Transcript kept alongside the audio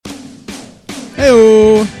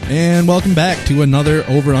Heyo, and welcome back to another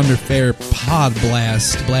Over Under Fair pod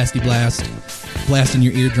blast. Blasty blast. Blast in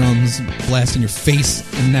your eardrums, blast in your face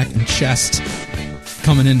and neck and chest.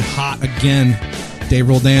 Coming in hot again. Dave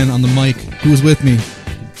Roldan on the mic. Who's with me?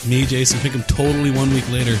 Me, Jason Pickham, totally 1 week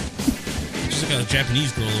later. Just like a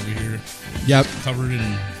Japanese girl over here. Yep. Covered in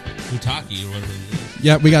Butaki or whatever it is.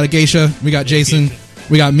 Yep, we got a geisha. We got Jason.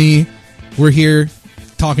 We got me. We're here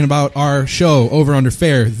talking about our show, Over Under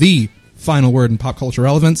Fair, the final word in pop culture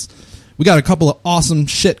relevance. We got a couple of awesome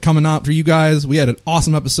shit coming out for you guys. We had an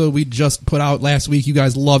awesome episode we just put out last week. You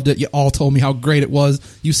guys loved it. You all told me how great it was.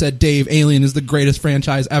 You said, Dave, Alien is the greatest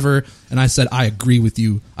franchise ever. And I said, I agree with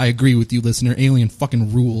you. I agree with you, listener. Alien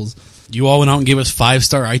fucking rules. You all went out and gave us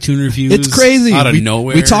 5-star iTunes reviews. It's crazy. Out of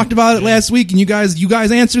nowhere. We talked about it last week, and you guys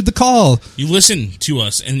answered the call. You listen to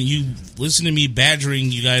us, and you listen to me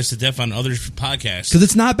badgering you guys to death on other podcasts. Because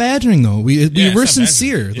it's not badgering, though. We're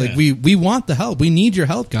sincere. Yeah. Like we want the help. We need your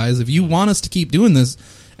help, guys. If you want us to keep doing this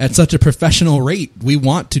at such a professional rate, we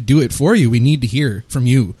want to do it for you. We need to hear from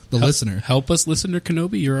you, the listener. Help us, listener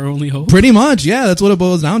Kenobi. You're our only hope. Pretty much, yeah. That's what it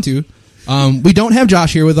boils down to. We don't have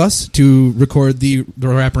Josh here with us to record the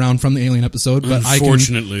wraparound from the Alien episode, but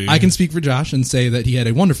unfortunately, I can speak for Josh and say that he had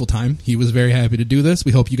a wonderful time. He was very happy to do this.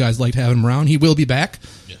 We hope you guys liked having him around. He will be back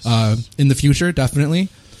in the future, definitely.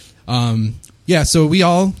 So we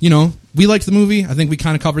all, we liked the movie. I think we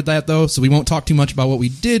kind of covered that, though, so we won't talk too much about what we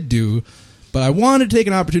did do. But I wanted to take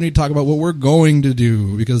an opportunity to talk about what we're going to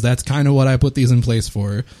do, because that's kind of what I put these in place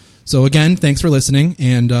for. So again, thanks for listening.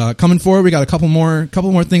 And coming forward, we got a couple more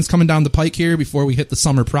things coming down the pike here before we hit the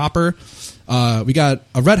summer proper. We got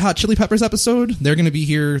a Red Hot Chili Peppers episode. They're going to be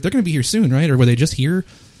here. They're going to be here soon, right? Or were they just here?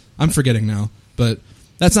 I'm forgetting now. But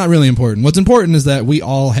that's not really important. What's important is that we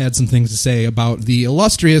all had some things to say about the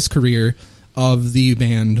illustrious career of the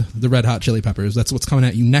band, the Red Hot Chili Peppers. That's what's coming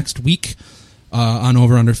at you next week on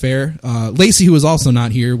Over Under Fair. Lacey, who is also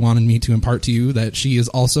not here, wanted me to impart to you that she is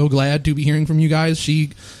also glad to be hearing from you guys.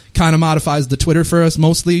 She kind of modifies the Twitter for us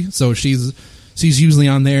mostly, so she's usually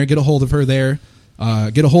on there. Get a hold of her there.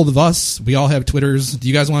 Get a hold of us. We all have Twitters. Do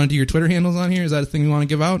you guys want to do your Twitter handles on here? Is that a thing you want to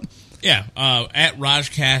give out? Yeah, at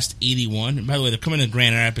Rajcast81. And by the way, they're coming to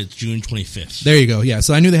Grand Rapids June 25th. There you go. Yeah,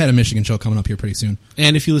 so I knew they had a Michigan show coming up here pretty soon.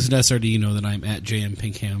 And if you listen to SRD, you know that I'm at JM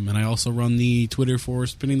Pinkham, and I also run the Twitter for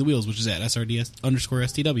Spinning the Wheels, which is at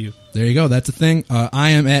SRD_STW. There you go. That's a thing. I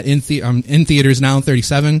am at I'm in theaters now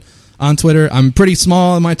 37 on Twitter. I'm pretty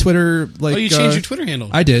small on my Twitter. Like, you changed your Twitter handle.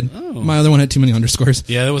 I did. Oh. My other one had too many underscores.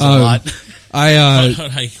 Yeah, that was a lot. I'm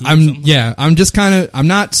just kind of, I'm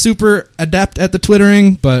not super adept at the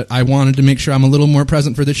Twittering, but I wanted to make sure I'm a little more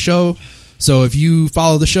present for this show. So if you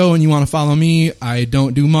follow the show and you want to follow me, I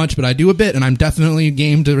don't do much, but I do a bit, and I'm definitely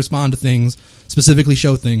game to respond to things, specifically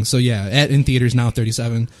show things. So yeah, at In Theaters Now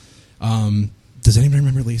 37. Does anybody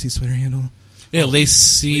remember Lacey's Twitter handle? Yeah,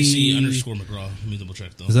 Lacey _McGraw. Let me double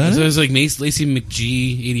check though. Is that it? It was like Lacey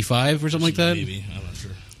McG85 or something like that? Maybe. I'm not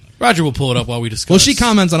sure. Roger will pull it up while we discuss. Well, she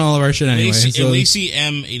comments on all of our shit anyway. Lacey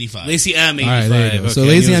M85. Lacey M85. All right, there you go. Okay, so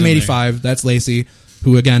Lacey M85, that's Lacey,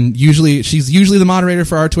 who again, she's usually the moderator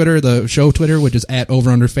for our Twitter, the show Twitter, which is at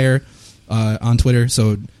Over Under Fair on Twitter.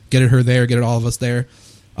 So get her there, get all of us there.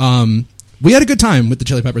 We had a good time with the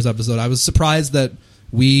Chili Peppers episode. I was surprised that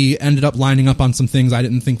we ended up lining up on some things I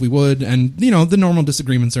didn't think we would, and the normal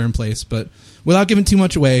disagreements are in place. But without giving too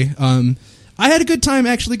much away, I had a good time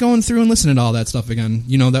actually going through and listening to all that stuff again.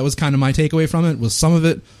 That was kind of my takeaway from it. Was some of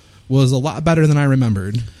it was a lot better than I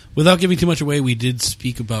remembered. Without giving too much away, we did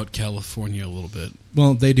speak about California a little bit.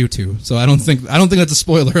 Well, they do too. So I don't think that's a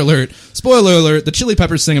spoiler alert. Spoiler alert: the Chili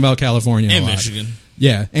Peppers sing about California and a lot. Michigan.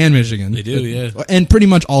 Yeah, and Michigan. They do, yeah. And pretty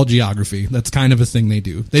much all geography. That's kind of a thing they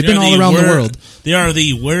do. They've been all around the world. They are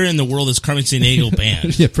the Where in the World is Carmen Sandiego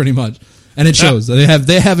band. Yeah, pretty much. And it shows. They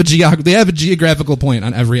have a geographical point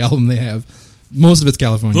on every album they have. Most of it's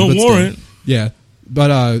California. Don't warrant. Yeah.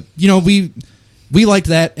 But we liked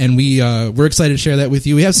that, and we're excited to share that with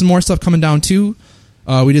you. We have some more stuff coming down too.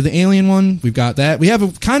 We did the Alien one. We've got that. We have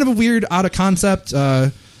a kind of a weird, out of concept,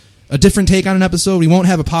 a different take on an episode. We won't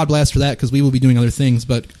have a pod blast for that because we will be doing other things.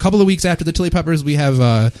 But a couple of weeks after the Chili Peppers, we have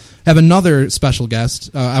another special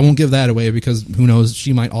guest. I won't give that away because who knows?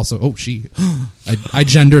 She might also. Oh, I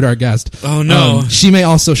gendered our guest. Oh no! She may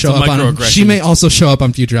also show up on. She may also show up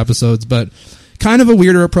on future episodes, but. Kind of a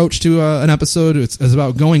weirder approach to an episode. It's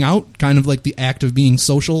about going out, kind of like the act of being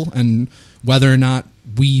social, and whether or not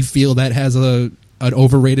we feel that has an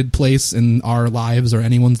overrated place in our lives or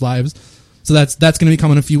anyone's lives. So that's going to be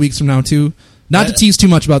coming a few weeks from now too. Not to tease too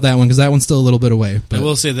much about that one because that one's still a little bit away. But I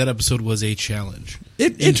will say that episode was a challenge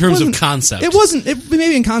in in terms of concept. It wasn't.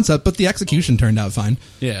 Maybe in concept, but the execution turned out fine.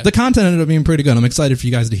 Yeah. The content ended up being pretty good. I'm excited for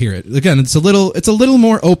you guys to hear it. Again, it's a little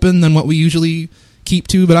more open than what we usually keep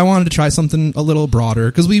to, but I wanted to try something a little broader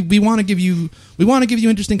because we want to give you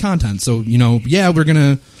interesting content. So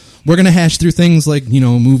we're gonna hash through things like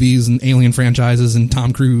movies and alien franchises and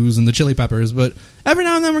Tom Cruise and the Chili Peppers, but every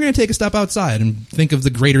now and then we're gonna take a step outside and think of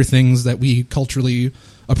the greater things that we culturally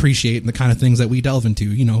appreciate and the kind of things that we delve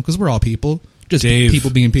into. Because we're all people, just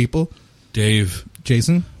people being people. Dave,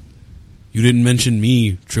 Jason, you didn't mention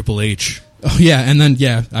me, Triple H. Oh yeah, and then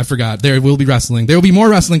I forgot. There will be wrestling. There will be more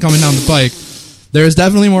wrestling coming down the pike. There is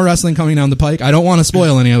definitely more wrestling coming down the pike. I don't want to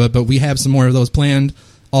spoil any of it, but we have some more of those planned.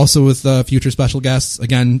 Also with future special guests.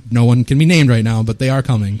 Again, no one can be named right now, but they are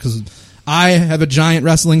coming because I have a giant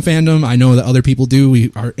wrestling fandom. I know that other people do.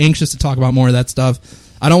 We are anxious to talk about more of that stuff.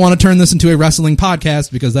 I don't want to turn this into a wrestling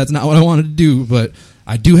podcast because that's not what I wanted to do, but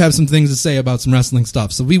I do have some things to say about some wrestling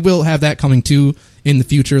stuff. So we will have that coming too in the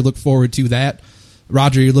future. Look forward to that.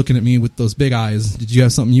 Roger, you're looking at me with those big eyes. Did you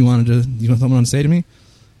have something you want to say to me?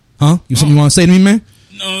 Huh? Something you want to say to me, man?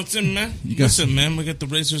 No, it's in, man. Listen, man, we got the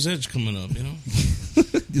Razor's Edge coming up,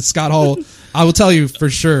 Scott Hall, I will tell you for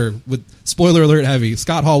sure, with spoiler alert heavy,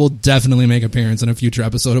 Scott Hall will definitely make an appearance in a future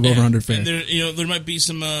episode of Over Under Fair. And there might be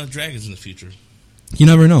some dragons in the future. You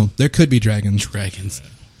never know. There could be dragons.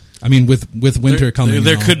 I mean, with winter coming.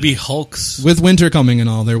 There could be Hulks. With winter coming and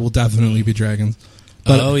all, there will definitely be dragons.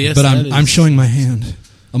 But, yes, but I'm showing my hand,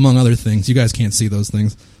 among other things. You guys can't see those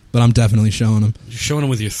things, but I'm definitely showing them. You're showing them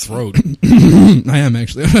with your throat. I am,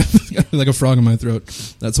 actually. Like a frog in my throat.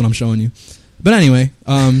 That's what I'm showing you. But anyway,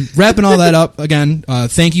 wrapping all that up, again,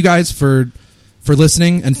 thank you guys for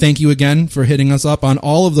listening, and thank you again for hitting us up on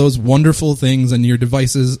all of those wonderful things and your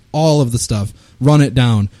devices, all of the stuff. Run it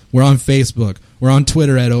down. We're on Facebook. We're on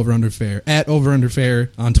Twitter at OverUnderFair. At OverUnderFair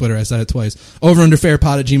on Twitter. I said it twice.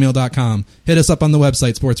 OverUnderFairPod@gmail.com. Hit us up on the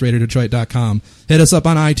website, SportsRadarDetroit.com. Hit us up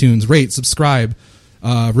on iTunes. Rate, subscribe,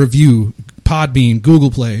 review, Podbean,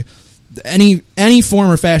 Google Play. Any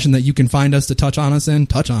form or fashion that you can find us to touch on us,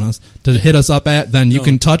 to hit us up at, then you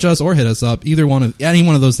can touch us or hit us up. Any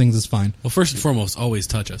one of those things is fine. Well, first and foremost, always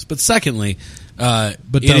touch us. But secondly, but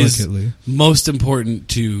it delicately, is most important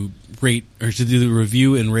to rate or to do the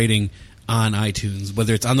review and rating on iTunes,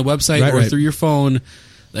 whether it's on the website or through your phone.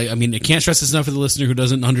 I mean, I can't stress this enough for the listener who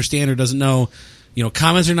doesn't understand or doesn't know.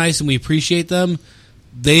 Comments are nice and we appreciate them.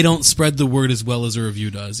 They don't spread the word as well as a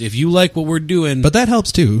review does. If you like what we're doing, but that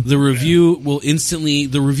helps too. The review will instantly.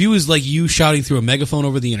 The review is like you shouting through a megaphone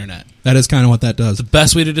over the internet. That is kind of what that does. The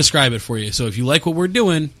best way to describe it for you. So if you like what we're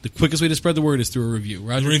doing, the quickest way to spread the word is through a review.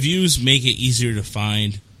 Roger? The reviews make it easier to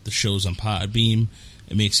find the shows on Podbean.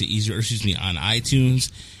 It makes it easier, on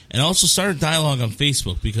iTunes. And also start a dialogue on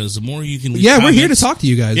Facebook, because the more you can leave comments, we're here to talk to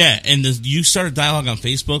you guys. Yeah, and you start a dialogue on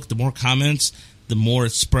Facebook, the more comments, the more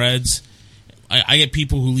it spreads. I get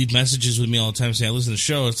people who leave messages with me all the time saying, I listen to the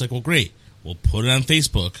show. It's like, well, great. We'll put it on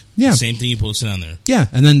Facebook. Yeah. Same thing, you post it on there. Yeah,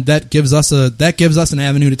 and then that gives us an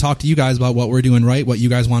avenue to talk to you guys about what we're doing right, what you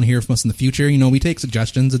guys want to hear from us in the future. We take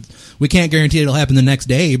suggestions. We can't guarantee it'll happen the next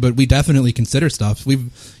day, but we definitely consider stuff. We've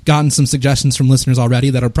gotten some suggestions from listeners already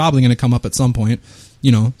that are probably going to come up at some point.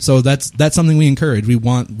 So that's something we encourage.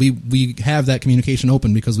 We have that communication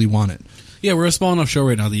open because we want it. Yeah, we're a small enough show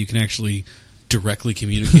right now that you can actually directly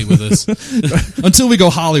communicate with us until we go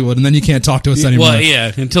Hollywood, and then you can't talk to us anymore. Well, yeah,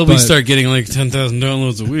 until we start getting like 10,000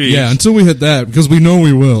 downloads a week. Yeah, until we hit that, because we know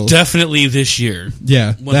we will. Definitely this year.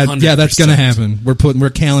 Yeah, that's going to happen. We're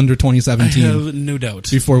calendar 2017. I have no doubt.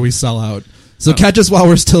 Before we sell out. So catch us while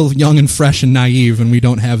we're still young and fresh and naive, and we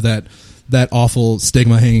don't have that awful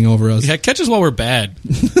stigma hanging over us. Yeah, catch us while we're bad.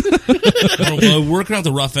 We're working out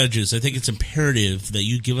the rough edges. I think it's imperative that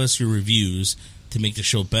you give us your reviews to make the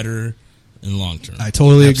show better in the long term. I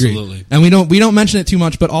totally agree. And we don't mention it too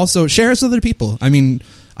much, but also share us with other people. I mean,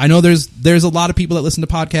 I know there's a lot of people that listen to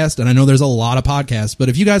podcasts, and I know there's a lot of podcasts, but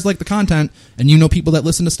if you guys like the content and you know people that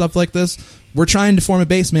listen to stuff like this, we're trying to form a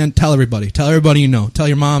base, man. Tell everybody you know. Tell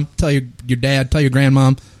your mom, tell your dad, tell your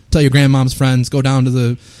grandmom, tell your grandmom's friends. Go down to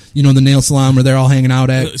the nail salon where they're all hanging out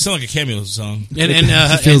at. It sounds like a Cameo song.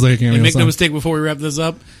 It feels like a Cameo song. Make no mistake, before we wrap this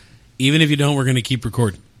up, even if you don't, we're going to keep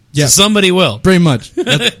recording. Yeah, so somebody will. Pretty much.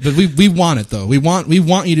 But we want it though. We want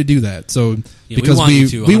you to do that. So because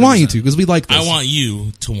we want you to because we like this. I want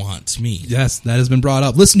you to want me. Yes, that has been brought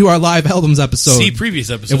up. Listen to our live albums episode. See previous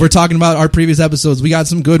episodes. If we're talking about our previous episodes, we got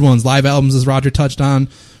some good ones. Live albums, as Roger touched on.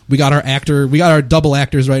 We got our double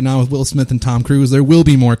actors right now with Will Smith and Tom Cruise. There will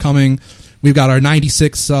be more coming. We've got our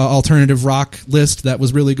 96 alternative rock list that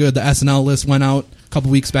was really good. The SNL list went out a couple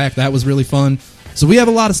weeks back. That was really fun. So we have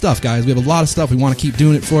a lot of stuff, guys. We have a lot of stuff. We want to keep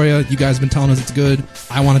doing it for you. You guys have been telling us it's good.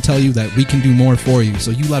 I want to tell you that we can do more for you.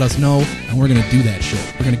 So you let us know, and we're going to do that shit.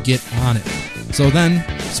 We're going to get on it. So then,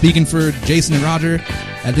 speaking for Jason and Roger,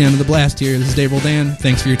 at the end of the blast here, this is Dave Roldan.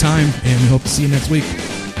 Thanks for your time, and we hope to see you next week.